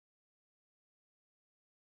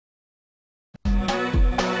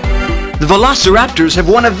The Velociraptors have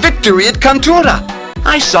won a victory at Cantura.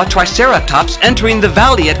 I saw Triceratops entering the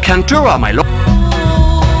valley at Cantura, my lord.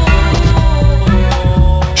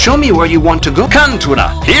 Show me where you want to go.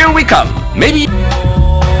 Cantura, here we come. Maybe...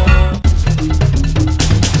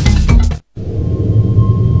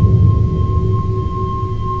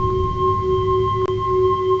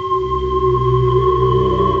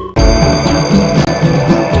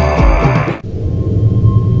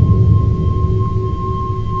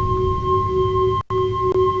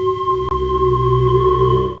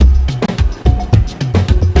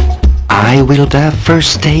 I will the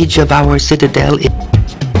first stage of our citadel.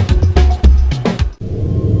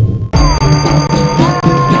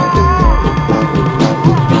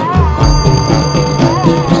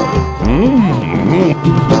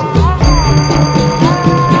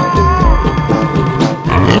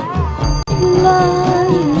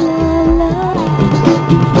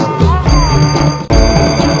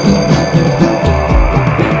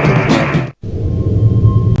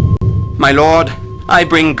 My lord, I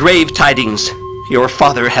bring grave tidings. Your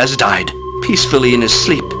father has died, peacefully in his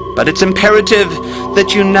sleep. But it's imperative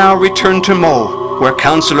that you now return to Mo, where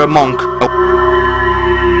Counselor Monk...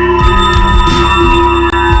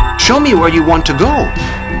 Show me where you want to go.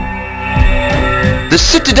 The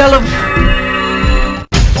Citadel of...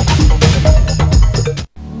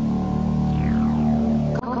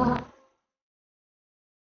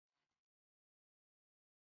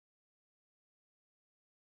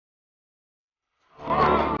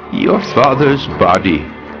 Your father's body.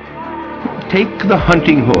 Take the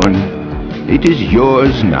hunting horn. It is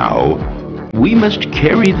yours now. We must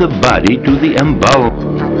carry the body to the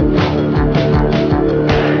embalm.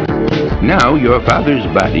 Now your father's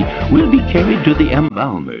body will be carried to the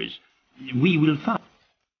embalmers. We will find...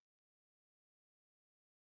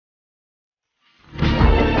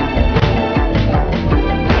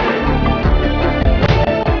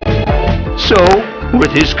 So,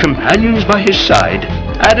 with his companions by his side,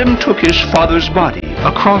 Adam took his father's body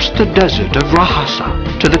across the desert of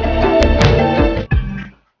Rahasa to the...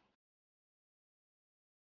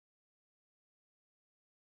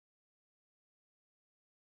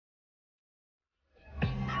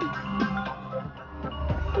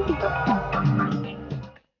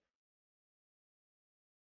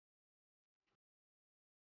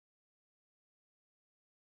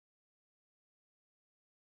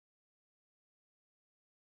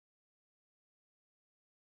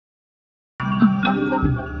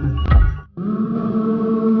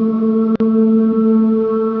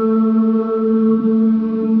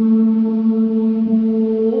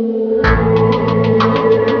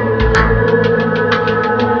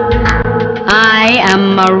 I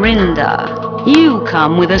am Marinda. You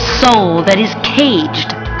come with a soul that is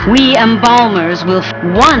caged. We embalmers will...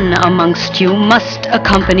 One amongst you must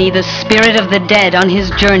accompany the spirit of the dead on his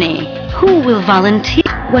journey. Who will volunteer?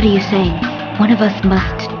 What are you saying? One of us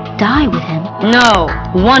must die with him? No,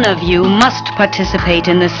 one of you must participate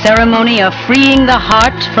in the ceremony of freeing the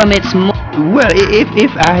heart from its... Well,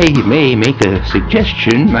 if I may make a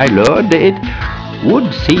suggestion, my lord, it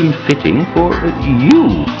would seem fitting for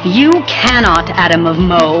you. You cannot, Adam of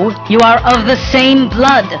Mo. You are of the same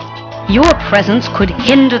blood. Your presence could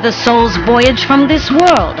hinder the soul's voyage from this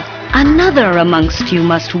world. Another amongst you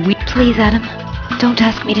must weep. Please, Adam, don't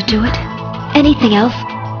ask me to do it. Anything else,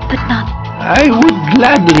 but not... I would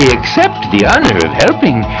gladly accept the honor of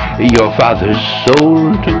helping your father's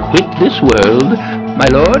soul to quit this world, my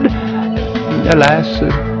lord. Alas,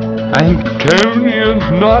 I am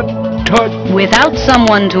terribly not touched. Without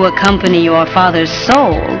someone to accompany your father's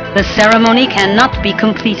soul, the ceremony cannot be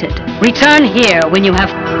completed. Return here when you have...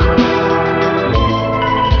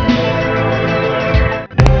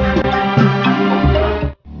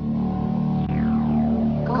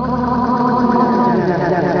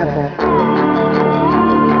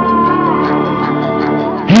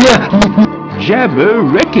 Jabber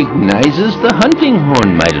recognizes the hunting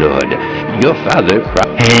horn, my lord. Your father,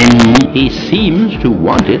 and he seems to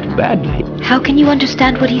want it badly. How can you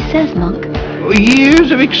understand what he says, Monk?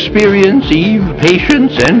 Years of experience, Eve,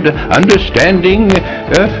 patience, and understanding.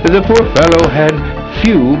 The poor fellow had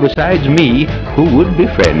few besides me who would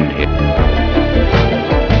befriend him.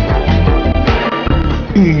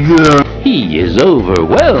 He is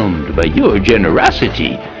overwhelmed by your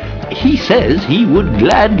generosity. He says he would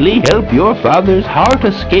gladly help your father's heart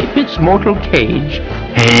escape its mortal cage.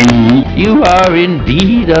 And you are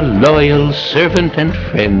indeed a loyal servant and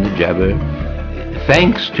friend, Jabber.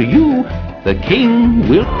 Thanks to you, the king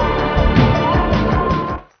will...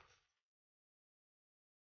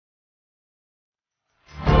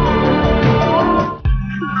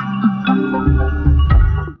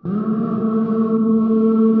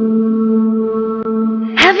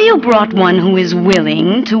 You brought one who is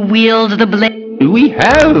willing to wield the blade. We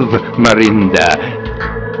have, Marinda.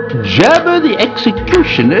 Jabber the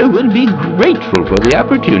Executioner will be grateful for the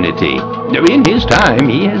opportunity. In his time,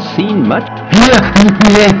 he has seen much.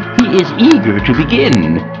 He is eager to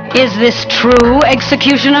begin. Is this true,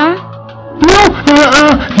 Executioner?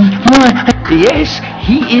 Yes,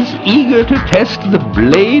 he is eager to test the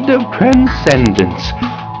blade of transcendence.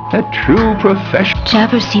 A true professional.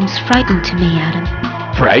 Jabber seems frightened to me, Adam.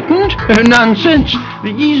 Frightened? Nonsense.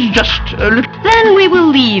 He's just a little... Then we will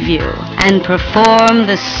leave you and perform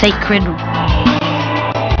the sacred...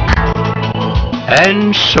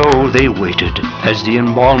 And so they waited as the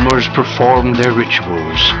embalmers performed their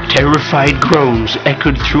rituals. Terrified groans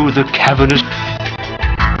echoed through the cavernous...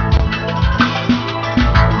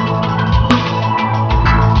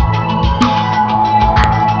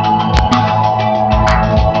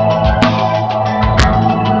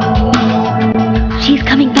 She's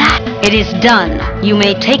coming back. It is done. You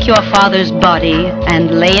may take your father's body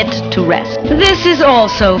and lay it to rest. This is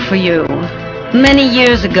also for you. Many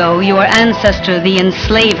years ago, your ancestor, the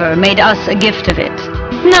enslaver, made us a gift of it.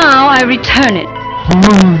 Now I return it.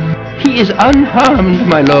 He is unharmed,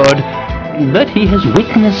 my lord, but he has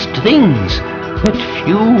witnessed things that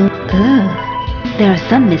few... There are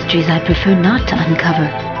some mysteries I prefer not to uncover.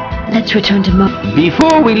 Let's return to Mo.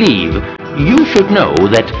 Before we leave, you should know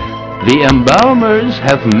that the embalmers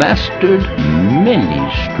have mastered many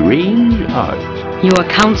strange arts. Your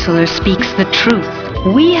counselor speaks the truth.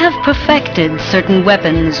 We have perfected certain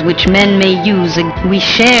weapons which men may use. We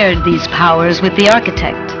shared these powers with the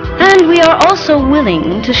architect, and we are also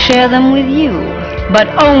willing to share them with you. But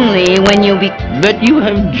only when you But you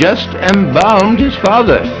have just embalmed his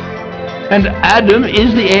father, and Adam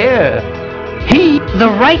is the heir. He... The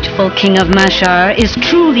rightful king of Mashar is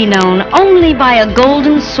truly known only by a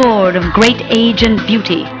golden sword of great age and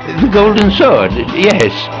beauty. The golden sword,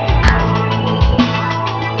 yes.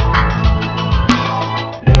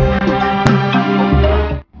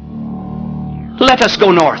 Let us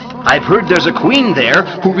go north. I've heard there's a queen there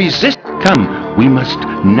who resists... Come, we must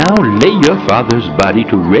now lay your father's body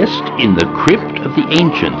to rest in the crypt of the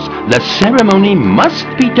ancients. The ceremony must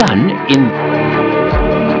be done in...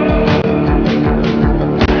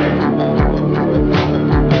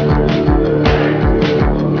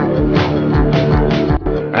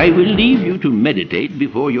 I will leave you to meditate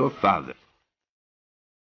before your father.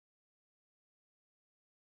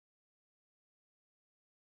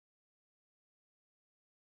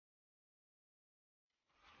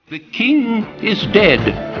 The king is dead.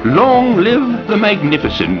 Long live the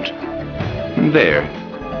magnificent. There.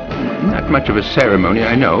 Not much of a ceremony,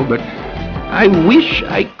 I know, but I wish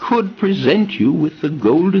I could present you with the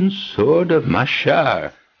golden sword of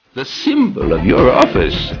Mashar, the symbol of your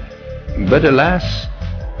office. But alas...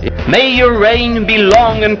 May your reign be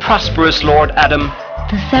long and prosperous, Lord Adam.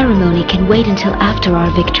 The ceremony can wait until after our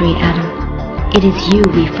victory, Adam. It is you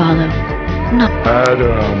we follow, not...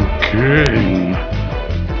 Adam King.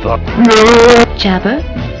 Jabber,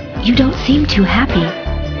 you don't seem too happy.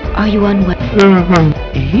 Are you unwell?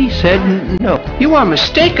 He said no. You are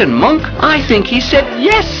mistaken, monk. I think he said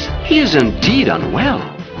yes. He is indeed unwell.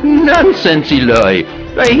 Nonsense, Eloy.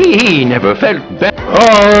 He never felt bad.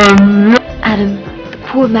 Adam, the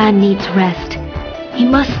poor man needs rest. He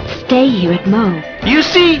must stay here at Mo. You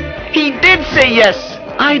see, he did say yes.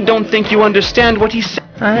 I don't think you understand what he said.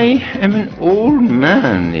 I am an old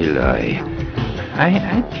man, Eloy.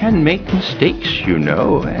 I can make mistakes, you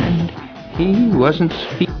know, and he wasn't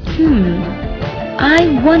speaking.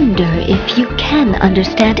 I wonder if you can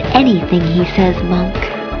understand anything he says, monk.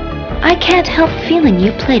 I can't help feeling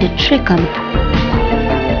you played a trick on...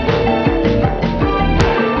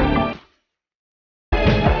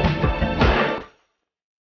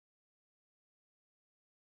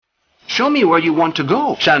 Show me where you want to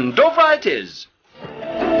go. Shandova it is.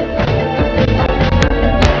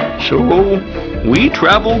 So we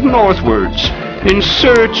traveled northwards in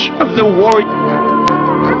search of the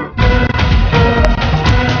warrior.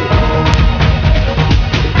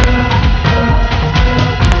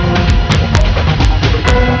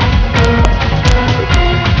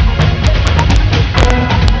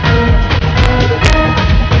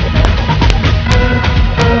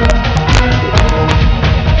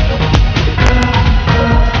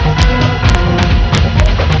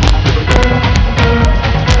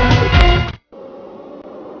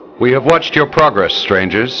 We have watched your progress,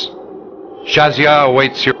 strangers. Shazia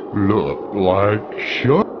awaits your... Look like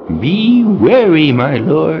sure. Be wary, my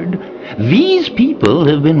lord. These people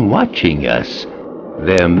have been watching us.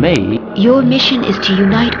 There may... Your mission is to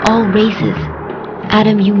unite all races.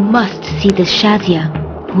 Adam, you must see this Shazia.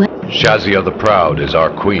 Shazia the Proud is our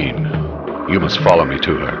queen. You must follow me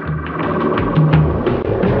to her.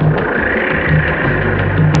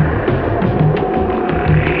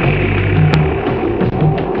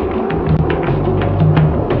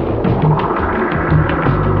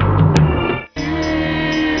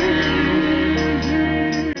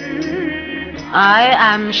 I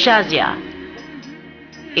am Shazia.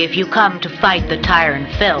 If you come to fight the tyrant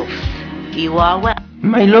filth, you are welcome.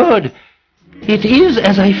 My lord, it is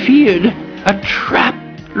as I feared, a trap.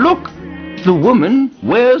 Look, the woman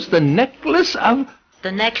wears the necklace of...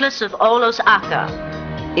 The necklace of Olos Aka.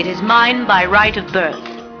 It is mine by right of birth.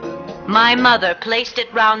 My mother placed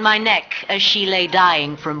it round my neck as she lay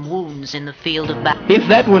dying from wounds in the field of battle. If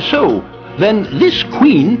that were so, then this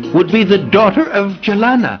queen would be the daughter of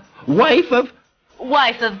Jelana, wife of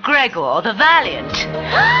Gregor the Valiant.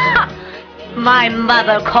 My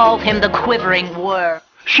mother called him the Quivering Worm.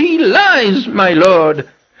 She lies, my lord.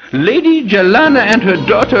 Lady Jelana and her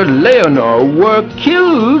daughter Leonor were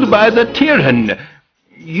killed by the Tyrann.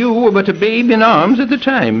 You were but a babe in arms at the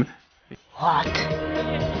time. What?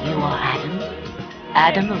 You are Adam?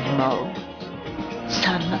 Adam of Mo?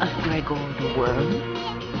 Son of Gregor the Worm?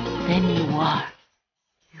 Then you are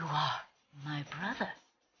my brother.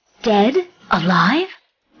 Dead? Alive?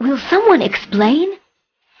 Will someone explain?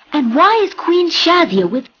 And why is Queen Shazia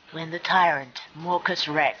with... When the tyrant,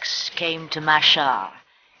 Morcus Rex, came to Mashar,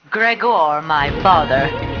 Gregor, my father,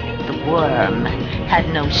 the worm, had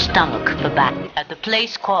no stomach for battle. At the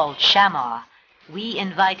place called Shamar, we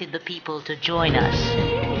invited the people to join us.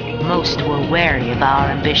 Most were wary of our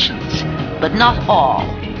ambitions, but not all.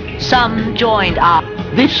 Some joined our...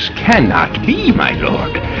 This cannot be, my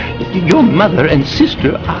lord. Your mother and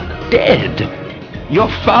sister are dead. Your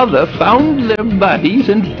father found their bodies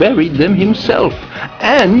and buried them himself,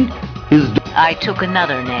 and his... I took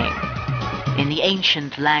another name. In the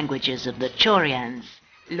ancient languages of the Chorians,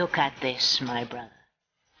 look at this, my brother,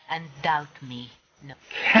 and doubt me no.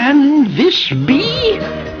 Can this be?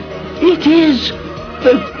 It is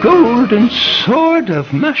the golden sword of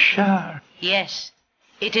Mashar. Yes,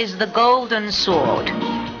 it is the golden sword.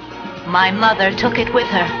 My mother took it with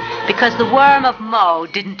her because the worm of Mo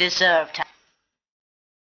didn't deserve to...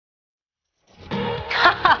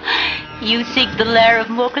 You seek the lair of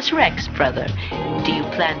Morcus Rex, brother. Do you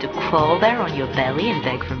plan to crawl there on your belly and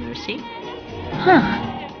beg for mercy?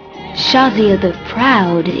 Shazia the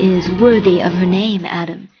Proud is worthy of her name,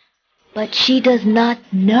 Adam. But she does not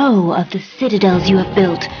know of the citadels you have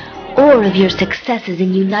built, or of your successes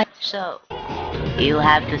in uniting... So, you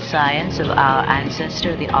have the science of our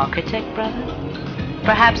ancestor, the architect, brother?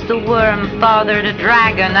 Perhaps the worm fathered a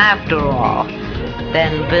dragon after all.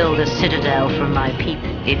 Then build a citadel for my people.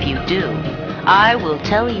 If you do, I will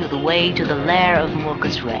tell you the way to the lair of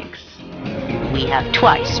Morcus Rex. We have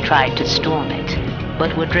twice tried to storm it,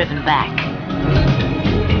 but were driven back.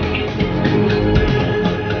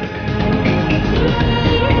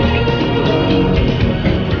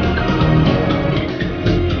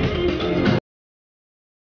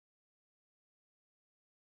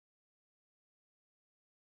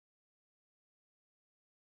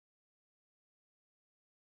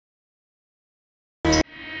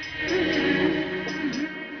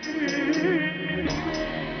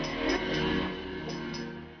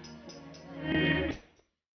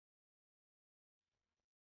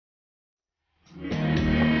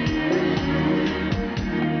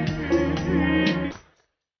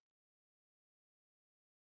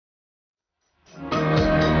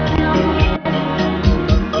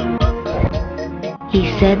 He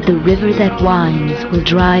said the river that winds will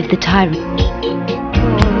drive the tyrant.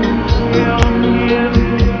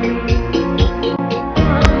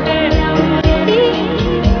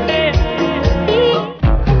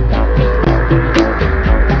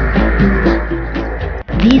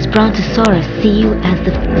 These Brontosaurus see you as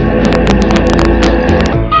the...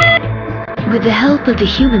 With the help of the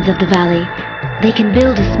humans of the valley, they can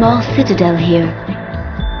build a small citadel here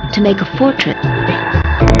to make a fortress.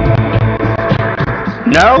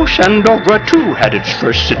 Now Shandovra too had its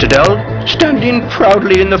first citadel, standing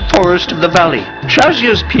proudly in the forest of the valley.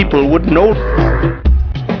 Shazia's people would know...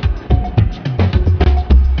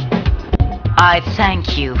 I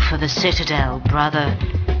thank you for the citadel, brother.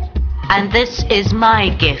 And this is my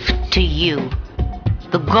gift to you,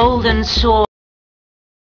 the golden sword.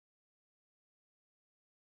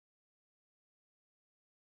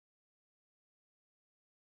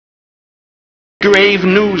 Grave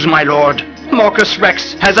news, my lord. Morcus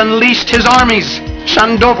Rex has unleashed his armies.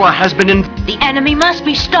 Shandovra has been in... The enemy must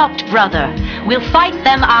be stopped, brother. We'll fight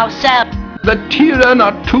them ourselves. The Tyrann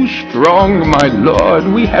are too strong, my lord.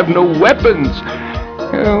 We have no weapons.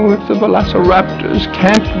 Oh, if the velociraptors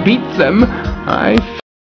can't beat them,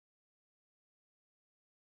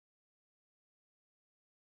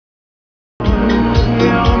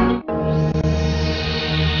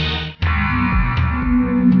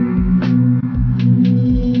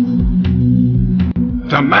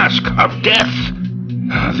 The mask of death!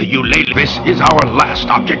 The Eulalia, this is our last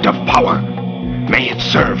object of power. May it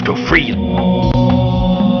serve to free.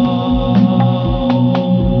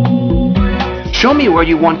 Show me where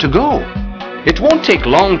you want to go. It won't take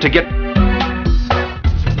long to get...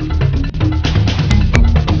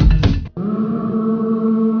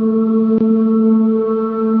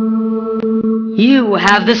 You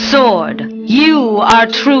have the sword. You are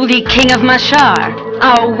truly King of Mashar.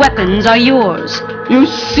 Our weapons are yours. You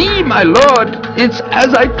see, my lord, it's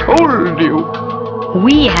as I told you.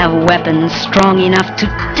 We have weapons strong enough to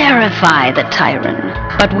terrify the tyrant,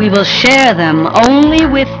 but we will share them only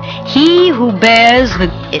with he who bears the...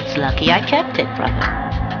 It's lucky I kept it,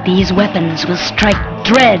 brother. These weapons will strike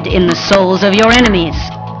dread in the souls of your enemies.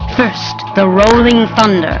 First, the rolling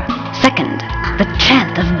thunder. Second, the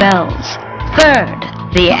chant of bells. Third,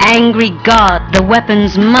 the angry god. The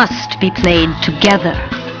weapons must be played together.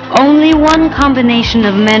 Only one combination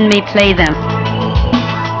of men may play them.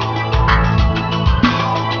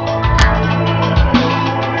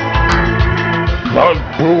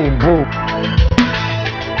 Boom, boom.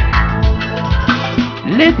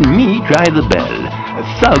 Let me try the bell.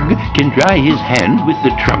 Thug can try his hand with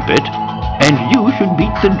the trumpet, and you should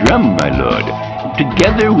beat the drum, my lord.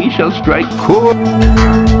 Together we shall strike chord.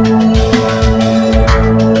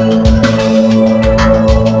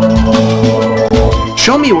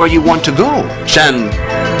 Show me where you want to go, Shan.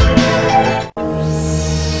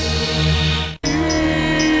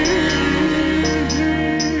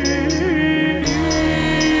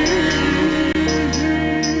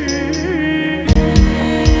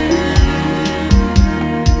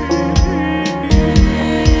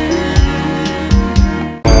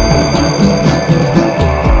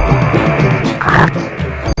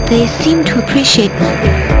 They seem to appreciate me.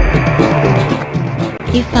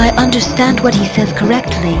 If I understand what he says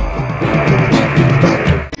correctly.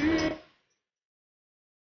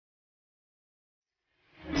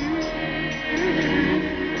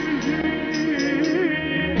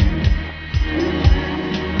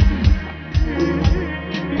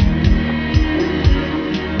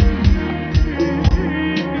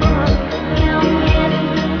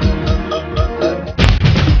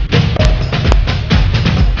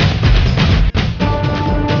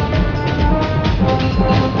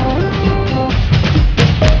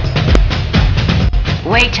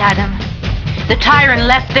 Wait, Adam. The tyrant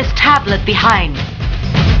left this tablet behind.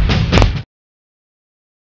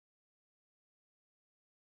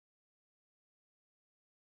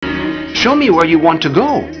 Show me where you want to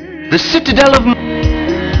go. The Citadel of...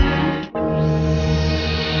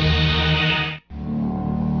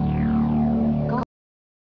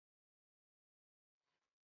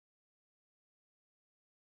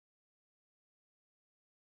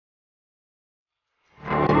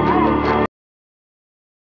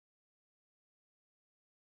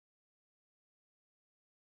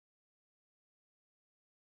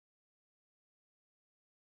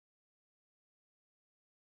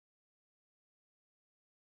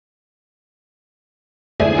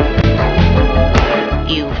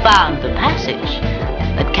 You found the passage,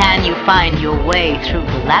 but can you find your way through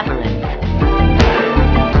the labyrinth?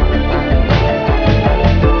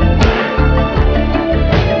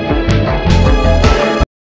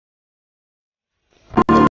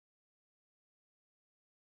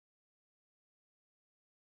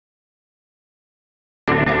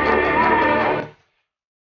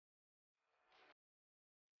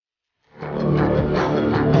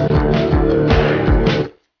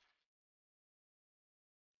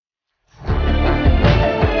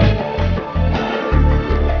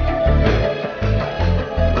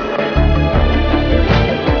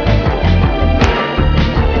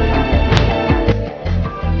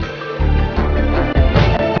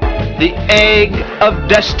 The Egg of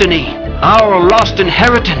Destiny, our lost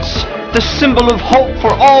inheritance, the symbol of hope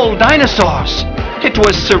for all dinosaurs. It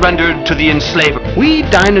was surrendered to the enslaver. We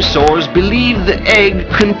dinosaurs believe the egg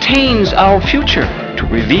contains our future. To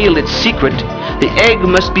reveal its secret, the egg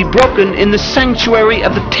must be broken in the sanctuary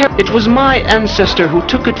of the It was my ancestor who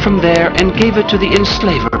took it from there and gave it to the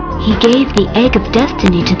enslaver. He gave the Egg of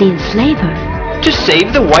Destiny to the enslaver. To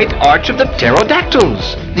save the white arch of the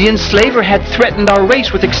pterodactyls. The enslaver had threatened our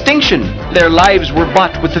race with extinction. Their lives were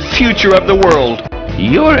bought with the future of the world.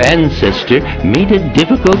 Your ancestor made a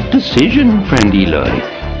difficult decision, friend Eloy,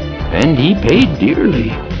 and he paid dearly.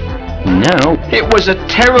 Now, It was a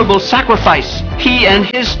terrible sacrifice. He and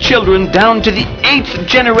his children down to the 8th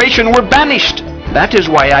generation were banished. That is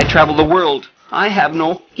why I travel the world. I have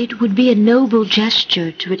no... It would be a noble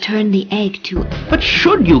gesture to return the egg to... but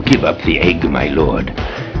should you give up the egg, my lord?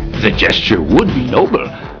 The gesture would be noble,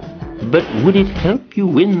 but would it help you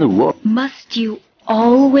win the war? Must you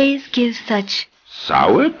always give such...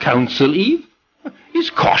 Sour counsel, Eve? Is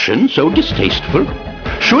caution so distasteful?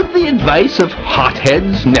 Should the advice of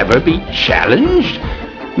hotheads never be challenged?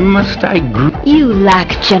 Must I You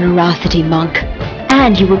lack generosity, monk.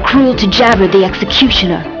 And you were cruel to Jabber the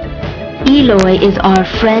executioner. Eloy is our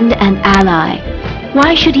friend and ally.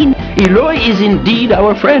 Why should he... Eloy is indeed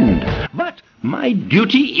our friend, but my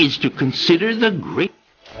duty is to consider the great...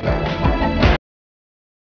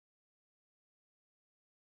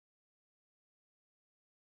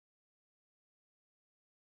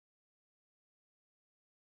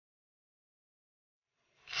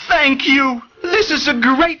 Thank you! This is a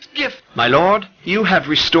great gift! My lord, you have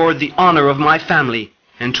restored the honor of my family,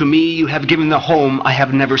 and to me you have given the home I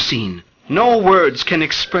have never seen. No words can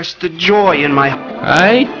express the joy in my...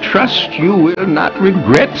 I trust you will not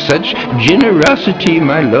regret such generosity,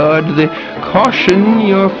 my lord. The caution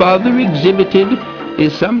your father exhibited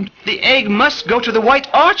is some... The egg must go to the White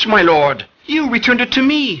Arch, my lord. You returned it to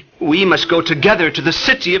me. We must go together to the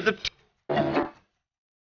city of the...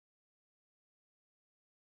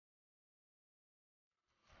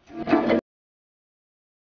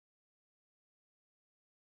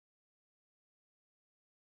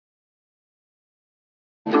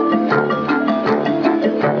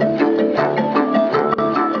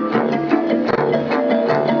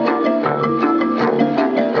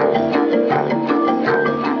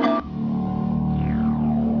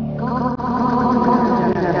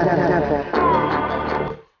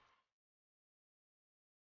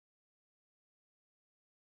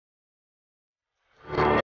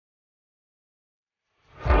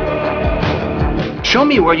 Show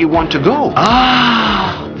me where you want to go.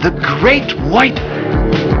 Ah, the great white...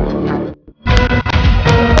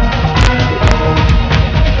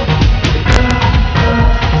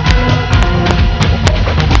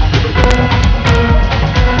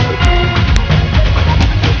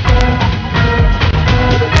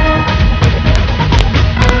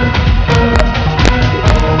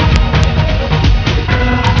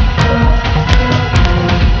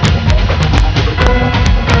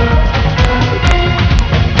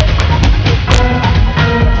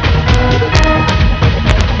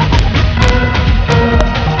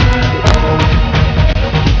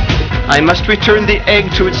 I must return the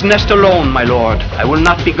egg to its nest alone, my lord. I will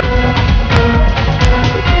not be...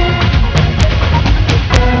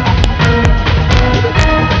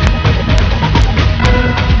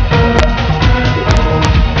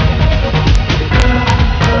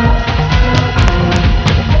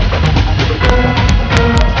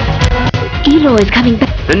 Eloy is coming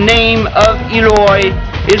back. The name of Eloy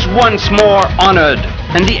is once more honored,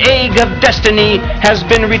 and the egg of destiny has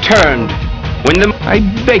been returned. When the... I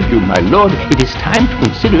beg you, my lord, it is time to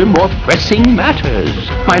consider more pressing matters.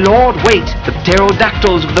 My lord, wait. The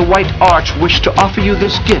pterodactyls of the White Arch wish to offer you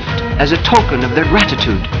this gift as a token of their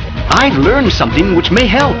gratitude. I've learned something which may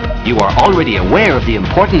help. You are already aware of the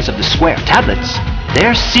importance of the square tablets.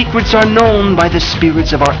 Their secrets are known by the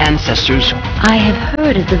spirits of our ancestors. I have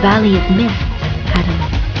heard of the Valley of Mists, Adam.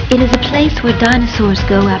 It is a place where dinosaurs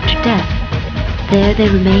go after death. There they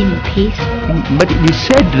remain in peace. But it is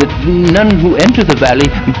said that none who enter the valley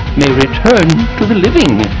may return to the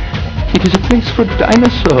living. It is a place for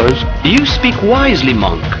dinosaurs. You speak wisely,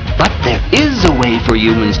 monk. But there is a way for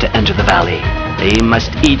humans to enter the valley. They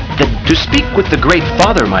must eat the... To speak with the Great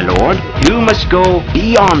Father, my lord, you must go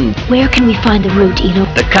beyond. Where can we find the route, Eloy?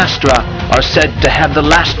 The Castra are said to have the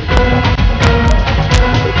last...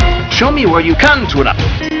 Show me where you can, Tula.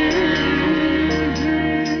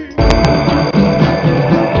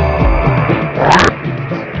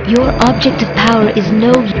 Your object of power is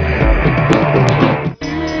no...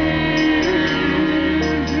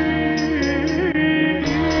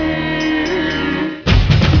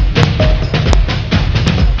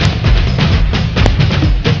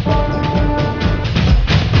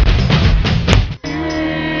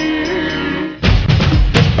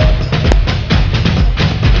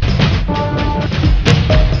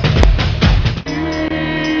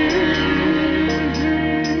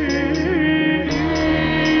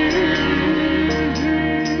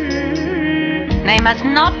 They must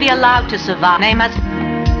not be allowed to survive. They must...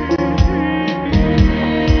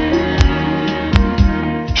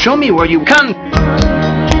 Show me where you can.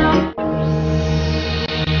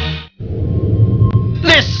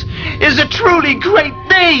 This is is a truly great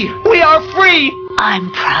day! We are free!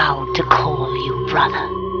 I'm proud to call you brother.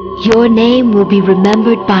 Your name will be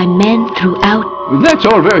remembered by men throughout. That's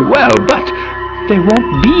all very well, but there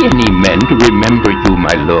won't be any men to remember you,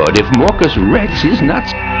 my lord, if Morcus Rex is not...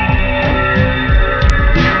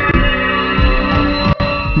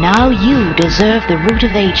 Now you deserve the Root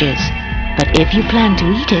of Ages, but if you plan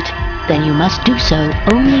to eat it, then you must do so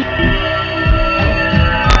only...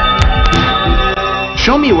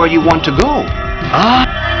 Show me where you want to go.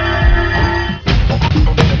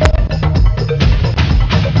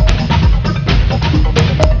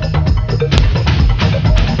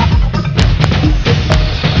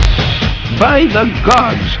 By the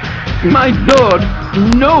gods! My lord,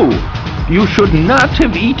 no! You should not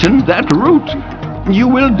have eaten that root. You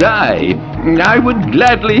will die. I would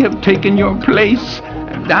gladly have taken your place.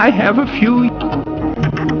 I have a few...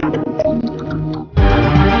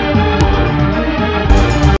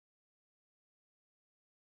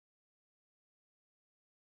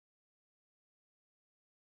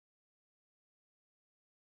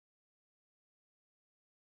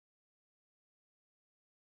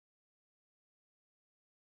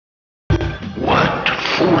 What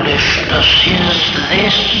foolishness is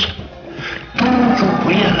this? Do you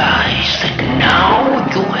realize that now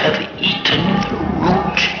you have eaten the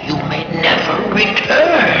root, you may never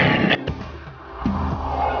return?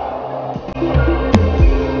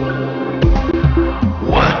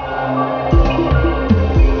 What?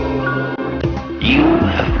 You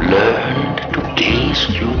have learned to gaze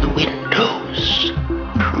through the windows.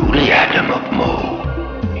 Truly, Adam of Mo,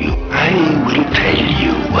 I will tell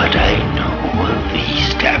you what I know of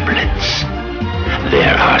these tablets.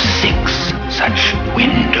 There are 6 such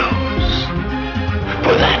windows,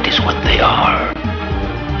 for that is what they are.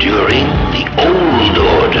 During the Old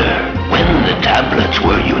Order, when the tablets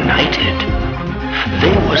were united,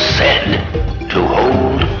 they were said to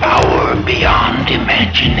hold power beyond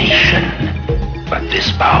imagination. But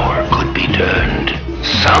this power could be turned.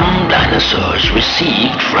 Some dinosaurs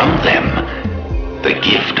received from them the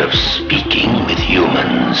gift of speaking with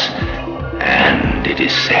humans, and it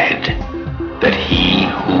is said that he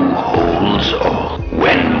who holds all.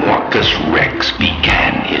 When Morcus Rex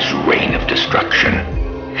began his reign of destruction,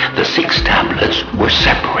 the 6 tablets were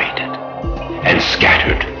separated and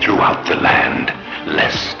scattered throughout the land,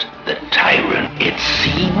 lest the tyrant... It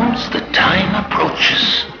seems the time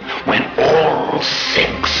approaches when all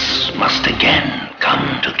 6 must again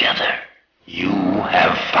come together. You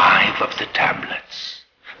have 5 of the tablets.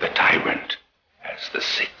 The tyrant has the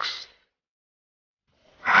 6th.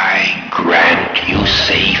 I grant you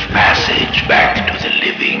safe passage back to the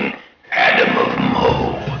living, Adam of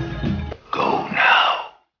Mo. Go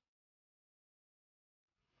now.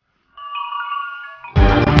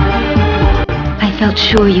 I felt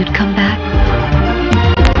sure you'd come back.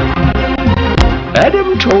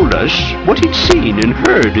 Adam told us what he'd seen and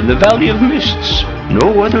heard in the Valley of Mists.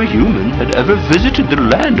 No other human had ever visited the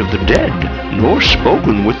land of the dead, nor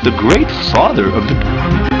spoken with the Great Father of the...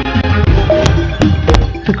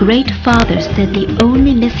 The Great Father said the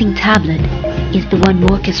only missing tablet is the one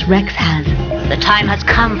Morcus Rex has. The time has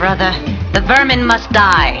come, brother. The vermin must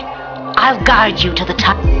die. I'll guide you to the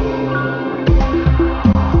top.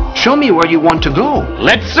 Show me where you want to go.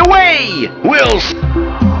 Let's away!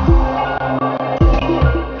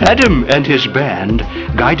 Adam and his band,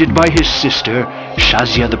 guided by his sister,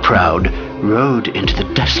 Shazia the Proud, rode into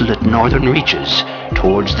the desolate northern reaches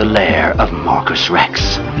towards the lair of Morcus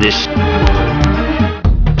Rex. This...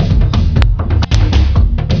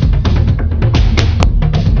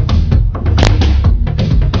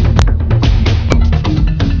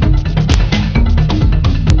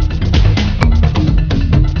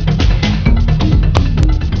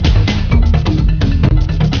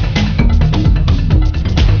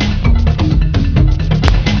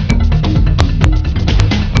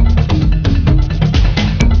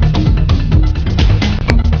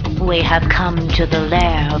 We have come to the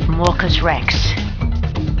lair of Morcus Rex.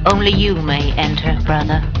 Only you may enter,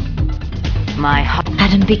 brother. My heart...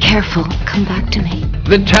 Adam, be careful. Come back to me.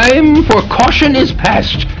 The time for caution is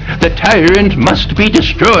past. The tyrant must be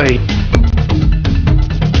destroyed.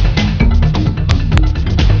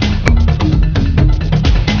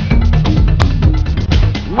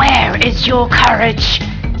 Where is your courage?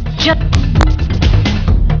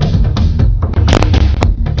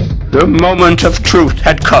 The moment of truth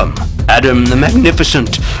had come. Adam the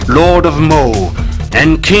Magnificent, Lord of Mo,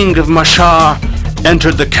 and King of Mashar,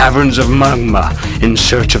 entered the caverns of magma in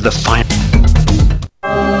search of the final...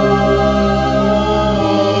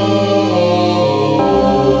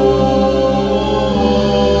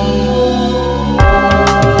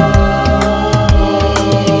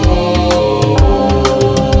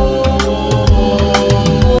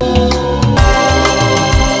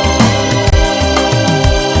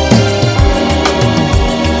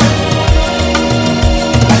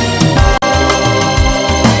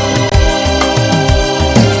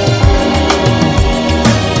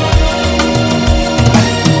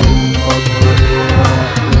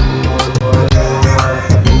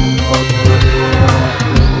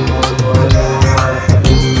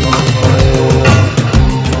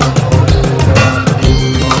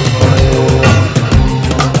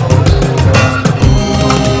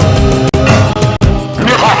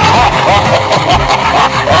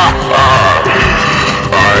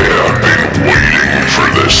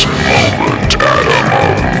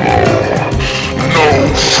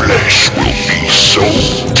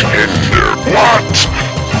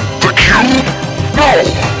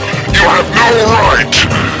 You have no right!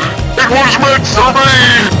 It was meant for me!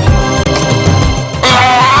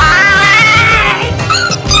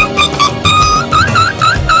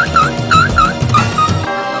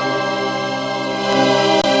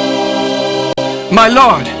 My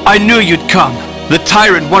lord, I knew you'd come. The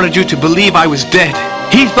tyrant wanted you to believe I was dead.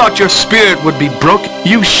 He thought your spirit would be broken.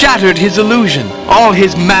 You shattered his illusion, all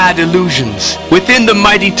his mad illusions. Within the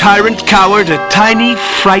mighty tyrant cowered a tiny,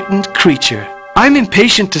 frightened creature. I'm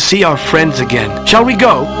impatient to see our friends again. Shall we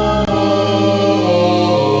go?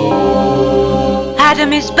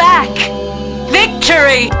 Adam is back!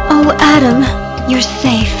 Victory! Oh, Adam, you're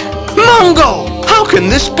safe. Mongo! How can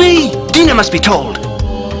this be? Dina must be told.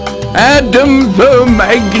 Adam the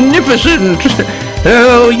Magnificent!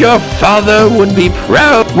 Oh, your father would be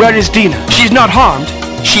proud. Where is Dina? She's not harmed.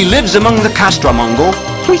 She lives among the Castra, Mongo.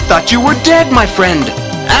 We thought you were dead, my friend.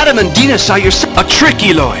 Adam and Dina saw your a trick,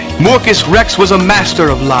 Eloy. Marcus Rex was a master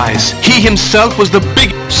of lies. He himself was the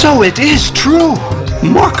big... So it is true.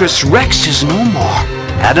 Marcus Rex is no more.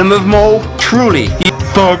 Adam of Mo, truly.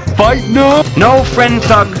 Thug fight now? No, friend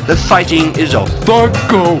Thug. The fighting is over. Thug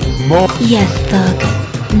go, Mo. Yes,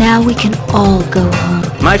 Thug. Now we can all go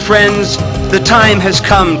home. My friends, the time has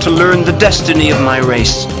come to learn the destiny of my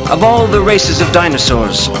race. Of all the races of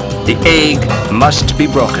dinosaurs, the egg must be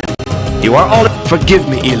broken. You are all... Forgive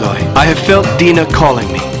me, Eloy. I have felt Dina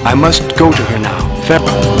calling me. I must go to her now.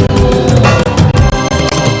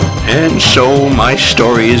 And so my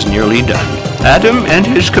story is nearly done. Adam and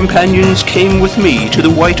his companions came with me to the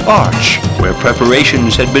White Arch, where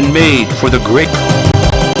preparations had been made for the great...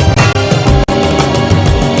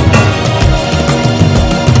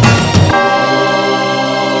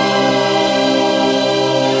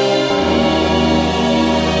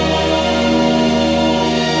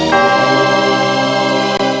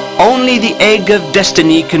 Only the egg of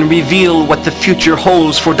destiny can reveal what the future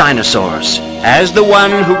holds for dinosaurs. As the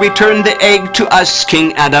one who returned the egg to us,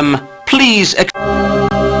 King Adam, please It's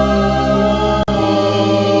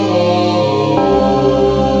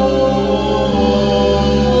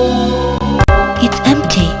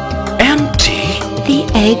empty. Empty? The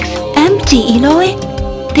egg's empty, Eloy.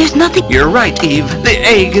 There's nothing... You're right, Eve. The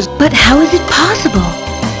egg is... But how is it possible?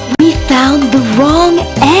 We found the wrong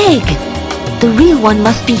egg. The real one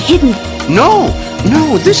must be hidden. No,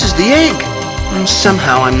 this is the egg.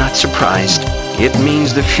 Somehow I'm not surprised. It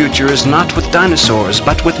means the future is not with dinosaurs,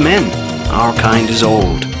 but with men. Our kind is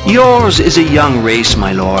old. Yours is a young race,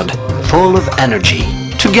 my lord, full of energy.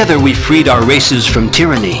 Together we freed our races from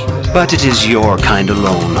tyranny, but it is your kind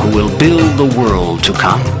alone who will build the world to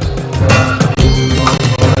come.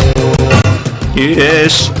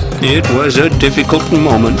 Yes, it was a difficult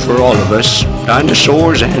moment for all of us,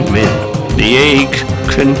 dinosaurs and men. The egg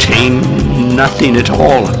contained nothing at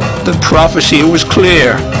all. The prophecy was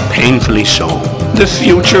clear, painfully so. The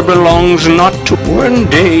future belongs not to one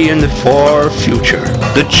day in the far future.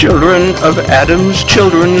 The children of Adam's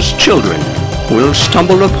children's children will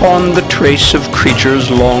stumble upon the trace of creatures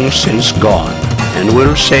long since gone, and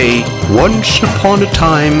will say, once upon a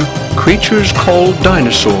time, creatures called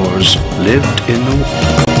dinosaurs lived in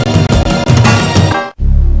the...